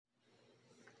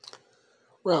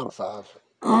Round five.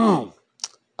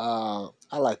 I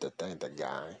like to thank the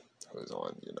guy who's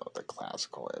on, the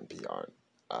classical NPR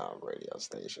radio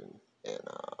station in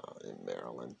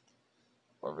Maryland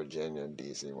or Virginia,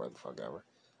 DC, where the fuck ever.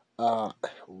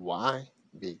 Why?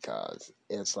 Because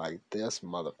it's like this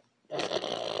mother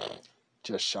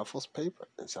just shuffles paper.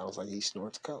 It sounds like he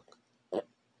snorts coke.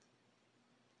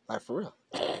 Like for real.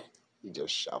 He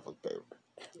just shuffles paper.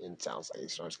 It sounds like he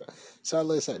snorts coke. So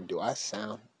listen, do I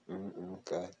sound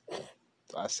good?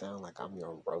 Do I sound like I'm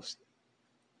your roast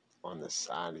on the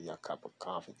side of your cup of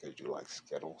coffee because you like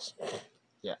Skittles?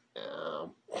 Yeah.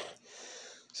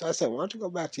 So I said, why don't you go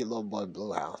back to your little boy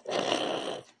Blue House?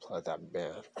 Plug that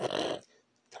band.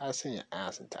 Try seeing your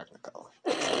ass in Technicolor.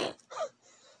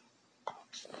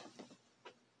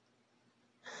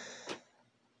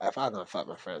 If I was gonna fuck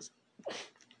my friends,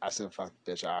 I should fuck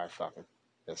the bitch I already fucking.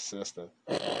 His sister.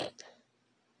 And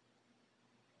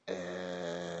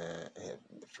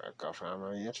the first girlfriend I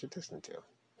already introduced me to.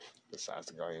 Besides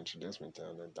the girl he introduced me to,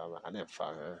 and then I didn't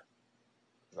fuck her.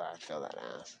 Because I feel that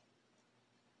ass.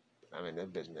 I mean,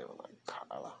 that bitch name was like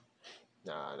Carla.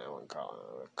 Nah, that wasn't Carla.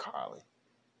 It was Carly.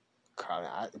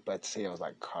 But see, it was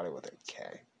like Carly with a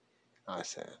K. I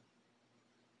said,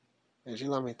 did you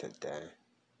love me today?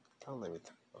 Don't let me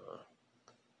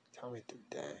tell me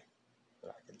today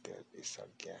what I can do to be so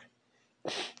gay.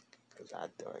 Because I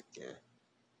do it again,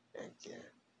 again,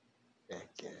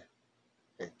 again,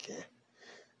 again,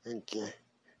 again,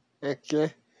 again,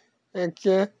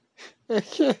 again,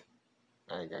 again.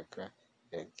 I ain't gonna cry.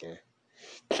 Again.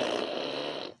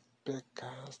 Big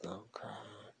girls don't cry.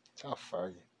 Tell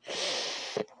Fergie.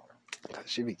 Cause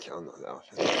she be killing those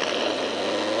outfits.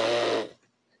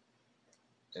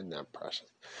 Isn't that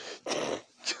precious?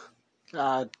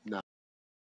 God, no.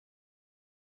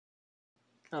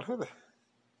 God, who the...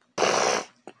 I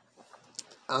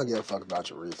don't give a fuck about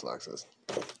your reflexes.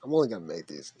 I'm only gonna make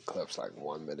these clips like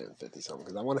 1 minute and 50 something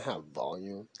because I want to have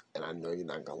volume, and I know you're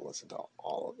not gonna listen to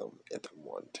all of them in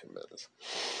 1 2 minutes.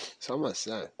 So I'm gonna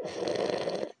say,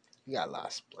 you got a lot of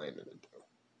explaining to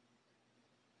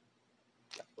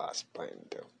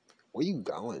do. Where you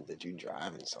going? Did you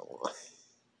driving so long?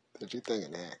 Did you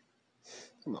thinking that?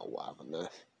 I'm not wiping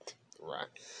that. Right.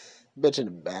 Bitch in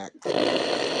the back.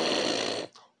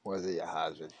 Was it your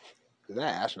husband? Because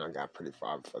that astronaut got pretty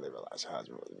far before they realized her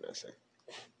husband was missing.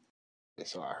 They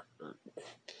saw her.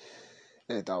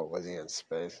 They thought, was he in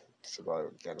space? So while they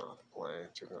were getting off the plane,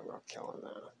 she was going to go kill him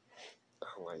now.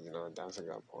 I'm like, that's a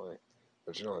good point.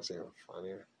 But you know what's even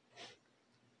funnier?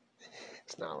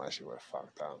 It's not like she would have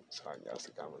fucked up. So I guess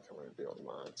the government can reveal the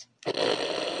minds.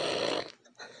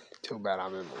 Too bad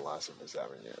I've been molested for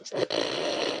 7 years.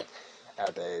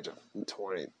 At the age of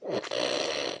 20,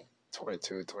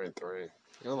 22, 23. It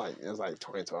was like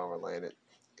 2012 related.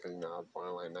 Because, I was born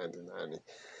in like 1990.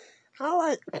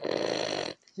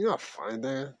 Funny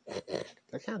thing?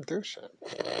 They can't do shit.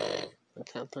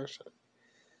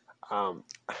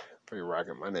 For your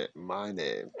record, my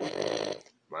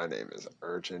name is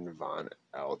Urchin Von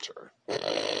Elcher.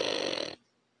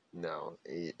 No,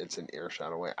 it's an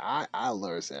earshot away. I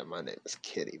literally said my name is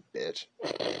Kitty, bitch.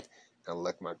 And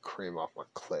lick my cream off my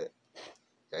clit.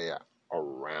 Yeah,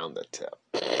 around the tip.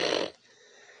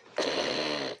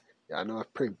 Yeah, I know it's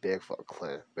pretty big for a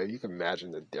clit, but you can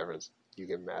imagine the difference. You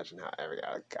can imagine how every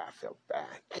other guy feel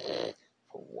bad.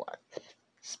 For what?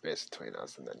 Space between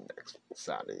us and the next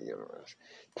side of the universe.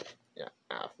 Yeah,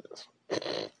 after this one.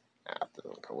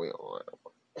 Because we on.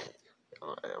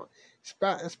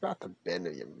 It's about the bend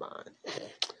of your mind.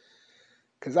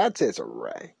 Because I'd say it's a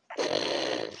ray.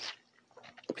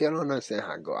 People don't understand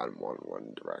how I go out in more than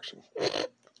one direction.